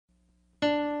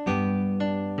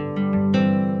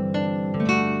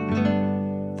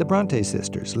The Bronte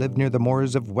sisters lived near the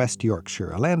moors of West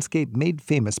Yorkshire, a landscape made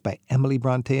famous by Emily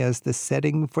Bronte as the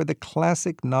setting for the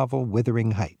classic novel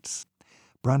Wuthering Heights.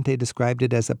 Bronte described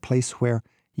it as a place where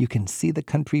you can see the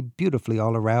country beautifully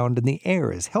all around and the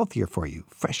air is healthier for you,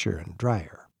 fresher and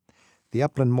drier. The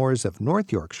upland moors of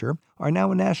North Yorkshire are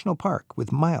now a national park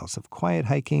with miles of quiet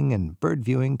hiking and bird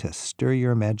viewing to stir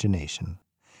your imagination.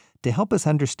 To help us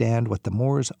understand what the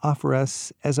moors offer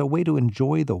us as a way to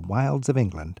enjoy the wilds of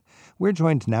England, we're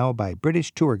joined now by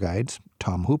British tour guides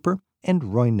Tom Hooper and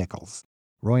Roy Nichols.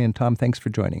 Roy and Tom, thanks for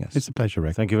joining us. It's a pleasure,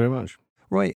 Rick. Thank you very much.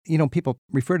 Roy, people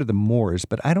refer to the moors,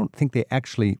 but I don't think they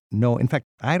actually know. In fact,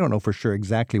 I don't know for sure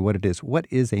exactly what it is. What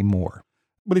is a moor?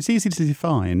 Well, it's easy to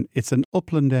define. It's an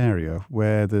upland area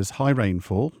where there's high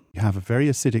rainfall, you have a very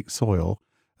acidic soil,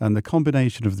 and the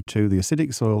combination of the two, the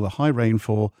acidic soil, the high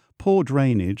rainfall, poor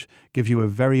drainage, give you a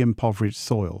very impoverished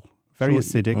soil. Very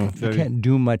acidic. You can't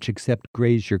do much except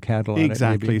graze your cattle on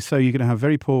Exactly. it, maybe. So you're going to have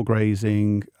very poor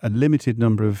grazing, a limited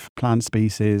number of plant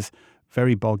species,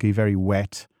 very boggy, very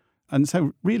wet. And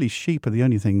so really sheep are the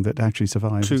only thing that actually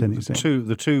survives.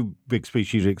 The two big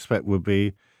species you'd expect would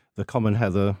be the common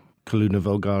heather, Calluna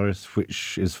vulgaris,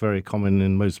 which is very common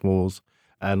in most moors,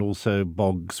 and also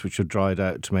bogs, which are dried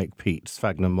out to make peat,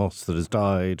 sphagnum moss that has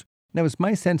died. Now, it's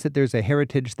my sense that there's a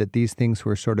heritage that these things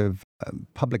were sort of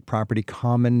public property,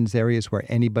 commons, areas where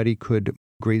anybody could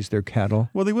graze their cattle.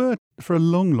 Well, they were for a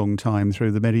long, long time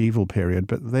through the medieval period,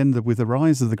 but then with the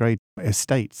rise of the great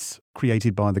estates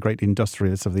created by the great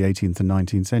industrialists of the 18th and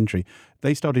 19th century,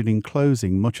 they started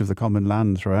enclosing much of the common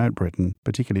land throughout Britain,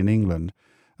 particularly in England.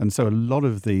 And so a lot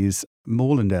of these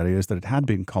moorland areas that had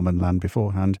been common land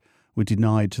beforehand were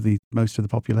denied to most of the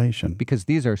population. Because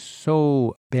these are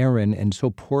so barren and so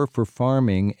poor for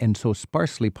farming and so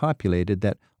sparsely populated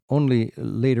that only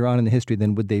later on in the history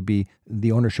then would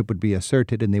the ownership would be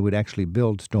asserted and they would actually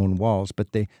build stone walls,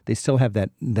 but they still have that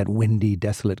windy,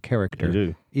 desolate character. They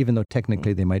do. Even though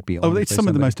technically they might be owned it's by some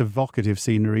somebody. of the most evocative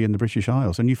scenery in the British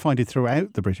Isles, and you find it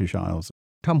throughout the British Isles.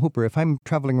 Tom Hooper, if I'm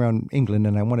traveling around England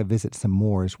and I want to visit some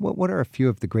moors, what are a few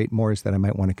of the great moors that I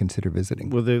might want to consider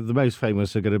visiting? Well, the most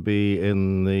famous are going to be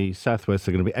in the southwest.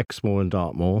 They're going to be Exmoor and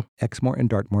Dartmoor. Exmoor and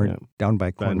Dartmoor, down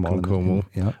by Cornwall. Down Cornwall.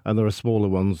 Yeah. And there are smaller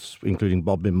ones, including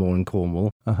Bodmin Moor in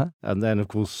Cornwall. Uh-huh. And then, of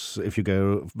course, if you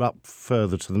go up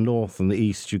further to the north and the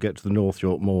east, you get to the North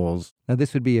York Moors. Now,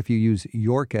 this would be if you use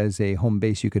York as a home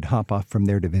base, you could hop off from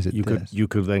there to visit this. You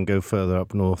could then go further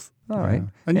up north. All right.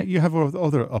 And you have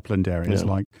other upland areas,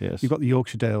 yes. You've got the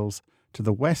Yorkshire Dales to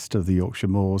the west of the Yorkshire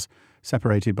Moors,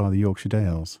 separated by the Yorkshire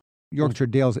Dales. Yorkshire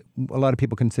Dales, a lot of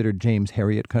people consider James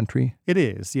Herriot country. It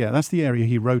is, yeah. That's the area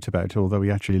he wrote about, although he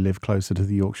actually lived closer to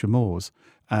the Yorkshire Moors.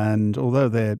 And although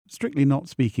they're strictly not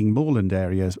speaking moorland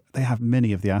areas, they have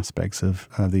many of the aspects of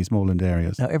these moorland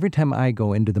areas. Now, every time I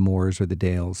go into the moors or the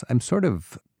dales, I'm sort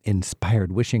of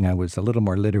inspired, wishing I was a little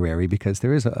more literary, because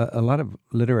there is a lot of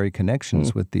literary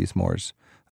connections with these moors.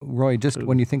 Roy, just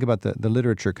when you think about the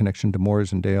literature connection to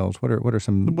moors and dales, what are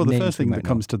some Well, the names first thing that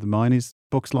comes to the mind is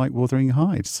books like Wuthering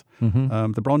Heights.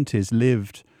 Mm-hmm. The Brontes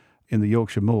lived in the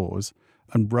Yorkshire Moors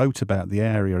and wrote about the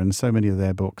area, and so many of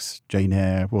their books, Jane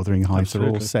Eyre, Wuthering Heights, are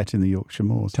all set in the Yorkshire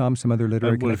Moors. Tom, some other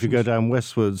literary Well, if you go down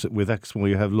westwards with Exmoor,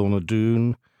 you have Lorna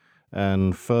Doone,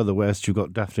 and further west you've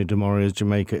got Daphne du Maurier's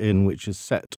Jamaica Inn, which is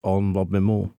set on Bodmin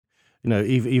Moor.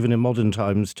 Even in modern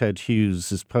times, Ted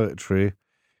Hughes' poetry,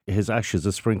 his ashes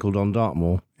are sprinkled on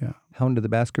Dartmoor. Yeah. Hound of the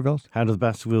Baskervilles? Hound of the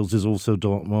Baskervilles is also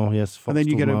Dartmoor, yes. And then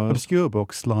you get obscure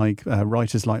books like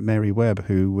writers like Mary Webb,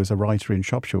 who was a writer in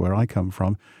Shropshire, where I come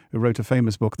from, who wrote a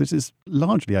famous book that is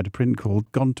largely out of print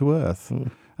called Gone to Earth.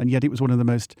 And yet it was one of the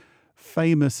most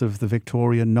famous of the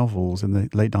Victorian novels in the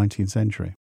late 19th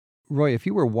century. Roy, if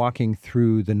you were walking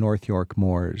through the North York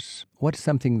moors, what's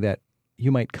something that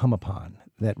you might come upon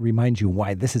that reminds you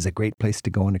why this is a great place to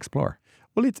go and explore?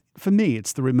 Well, for me,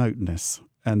 it's the remoteness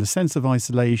and the sense of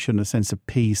isolation, a sense of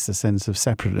peace, a sense of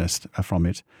separateness from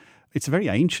it. It's a very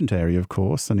ancient area, of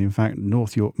course, and in fact,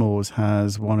 North York Moors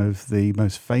has one of the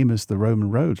most famous, the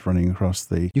Roman roads running across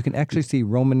the... You can actually see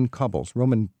Roman cobbles,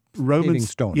 Roman paving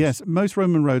stones. Yes, most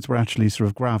Roman roads were actually sort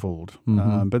of gravelled,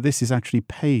 but this is actually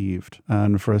paved,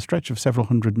 and for a stretch of several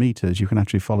hundred metres, you can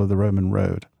actually follow the Roman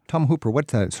road. Tom Hooper,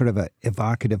 what's a sort of an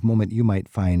evocative moment you might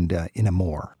find in a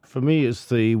moor? For me, it's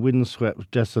the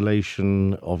windswept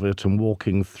desolation of it and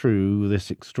walking through this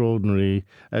extraordinary,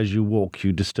 as you walk,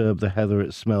 you disturb the heather,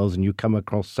 it smells, and you come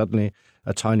across suddenly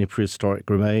a tiny prehistoric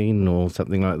remain or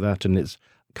something like that, and it's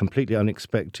completely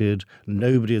unexpected.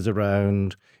 Nobody is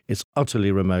around. It's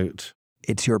utterly remote.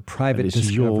 It's your private It's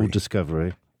discovery. your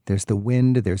discovery. There's the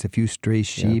wind, there's a few stray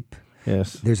sheep.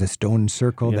 Yes. There's a stone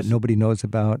circle that nobody knows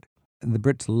about. The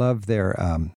Brits love their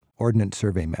Ordnance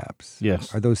Survey maps.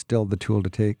 Yes. Are those still the tool to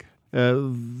take?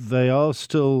 They are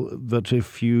still, but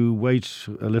if you wait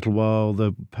a little while,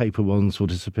 the paper ones will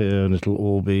disappear and it'll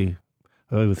all be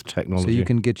with technology. So you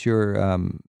can get your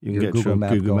Google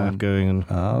Map going.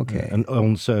 And, okay. And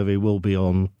Ordnance Survey will be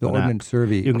on the Ordnance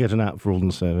Survey. You can get an app for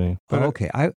Ordnance Survey. Okay.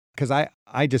 Because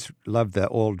I just love the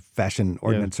old-fashioned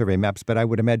Ordnance Survey maps, but I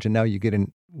would imagine now you get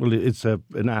an... Well, it's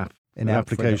an app. An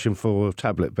application for a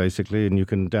tablet, basically, and you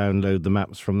can download the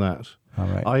maps from that. All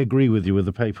right. I agree with you with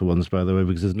the paper ones, by the way,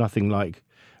 because there's nothing like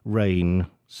rain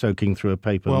soaking through a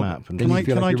paper map. And then you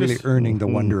feel like you're really earning the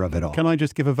wonder of it all. Can I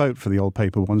just give a vote for the old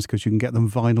paper ones, because you can get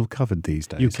them vinyl covered these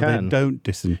days. You so can. They don't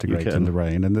disintegrate in the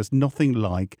rain, and there's nothing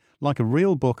like a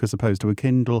real book as opposed to a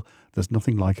Kindle. There's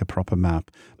nothing like a proper map.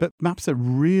 But maps are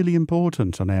really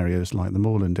important on areas like the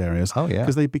moorland areas. Oh, yeah.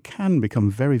 Because they can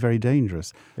become very, very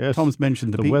dangerous. Yes. Tom's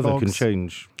mentioned the peat weather bogs. can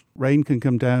change. Rain can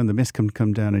come down, the mist can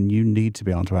come down, and you need to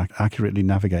be able to accurately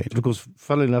navigate. Of course,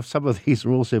 funnily enough, some of these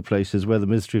are also places where the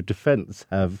Ministry of Defence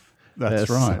have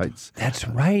sites. That's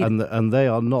right. And they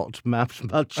are not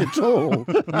mapped much at all.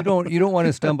 You don't want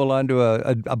to stumble onto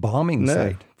a bombing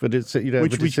site. But it's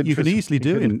which you can easily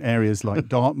do in areas like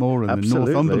Dartmoor and the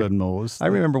Northumberland moors. I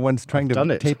remember once trying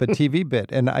to tape a TV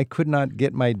bit, and I could not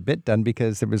get my bit done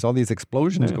because there was all these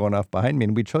explosions going off behind me,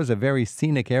 and we chose a very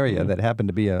scenic area that happened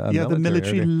to be a the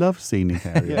military love scenic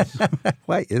areas.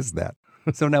 Why is that?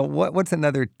 So now, what's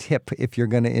another tip if you're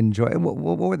going to enjoy?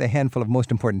 What were the handful of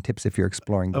most important tips if you're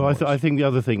exploring the moors? I think the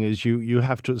other thing is you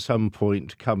have to at some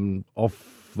point come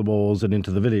off the moors and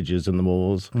into the villages and the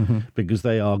moors, because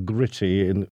they are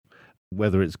gritty,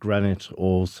 whether it's granite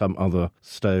or some other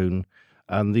stone.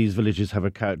 And these villages have a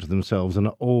character themselves and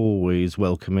are always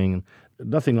welcoming.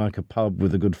 Nothing like a pub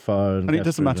with a good fire. And it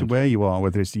doesn't matter where you are,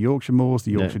 whether it's the Yorkshire Moors,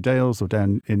 the Yorkshire Dales, or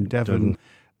down in Devon.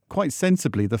 Quite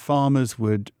sensibly, the farmers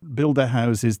would build their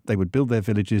houses, they would build their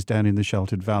villages down in the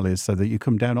sheltered valleys so that you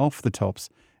come down off the tops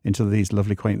into these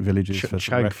lovely, quaint villages.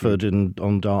 Chagford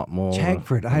on Dartmoor.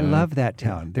 Chagford, I love that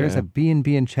town. There's a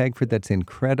B&B in Chagford that's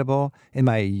incredible. In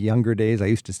my younger days, I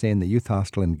used to stay in the youth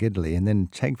hostel in Gidley, and then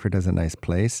Chagford is a nice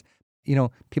place. You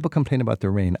know, people complain about the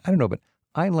rain. I don't know, but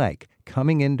I like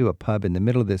coming into a pub in the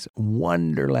middle of this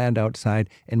wonderland outside,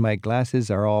 and my glasses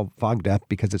are all fogged up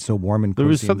because it's so warm and cozy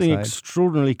There is something inside.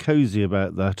 extraordinarily cozy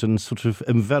about that and sort of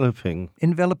enveloping.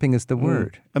 Enveloping is the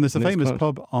word. And there's a famous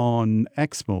pub on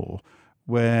Exmoor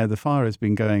where the fire has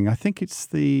been going. I think it's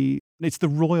the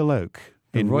Royal Oak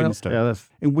in Winstow. Yeah,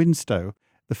 in Winstow.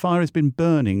 The fire has been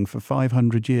burning for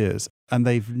 500 years, and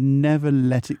they've never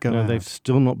let it go out. They've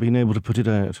still not been able to put it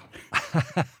out.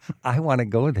 I want to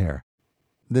go there.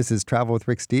 This is Travel with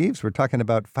Rick Steves. We're talking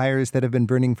about fires that have been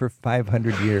burning for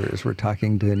 500 years. We're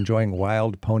talking to enjoying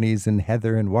wild ponies and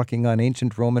heather and walking on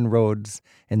ancient Roman roads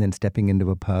and then stepping into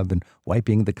a pub and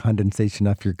wiping the condensation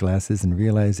off your glasses and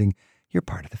realizing you're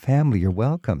part of the family. You're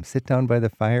welcome. Sit down by the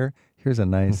fire. Here's a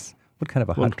nice... What kind of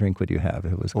a hot drink would you have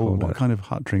if it was cold? What kind of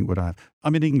hot drink would I have?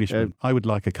 I'm an Englishman. I would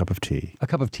like a cup of tea. A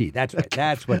cup of tea. That's right.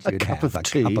 That's what you'd have. A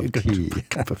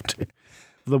cup of tea.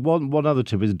 The one other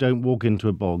tip is don't walk into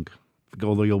a bog,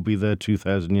 although you'll be there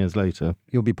 2,000 years later.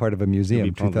 You'll be part of a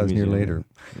museum 2,000 years later.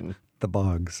 The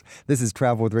bogs. This is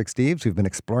Travel with Rick Steves. We've been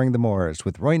exploring the moors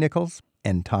with Roy Nichols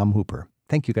and Tom Hooper.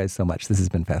 Thank you guys so much. This has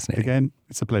been fascinating. Again,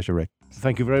 it's a pleasure, Rick.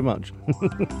 Thank you very much.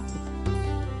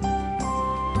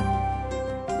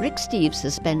 Rick Steves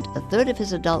has spent a third of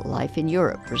his adult life in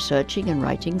Europe researching and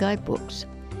writing guidebooks.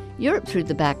 Europe Through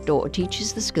the Back Door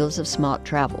teaches the skills of smart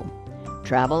travel.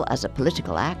 Travel as a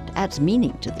political act adds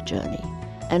meaning to the journey.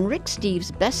 And Rick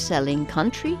Steves' best-selling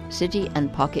country, city,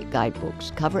 and pocket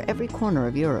guidebooks cover every corner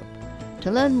of Europe. To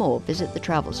learn more, visit the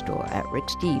travel store at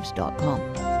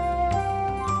ricksteves.com.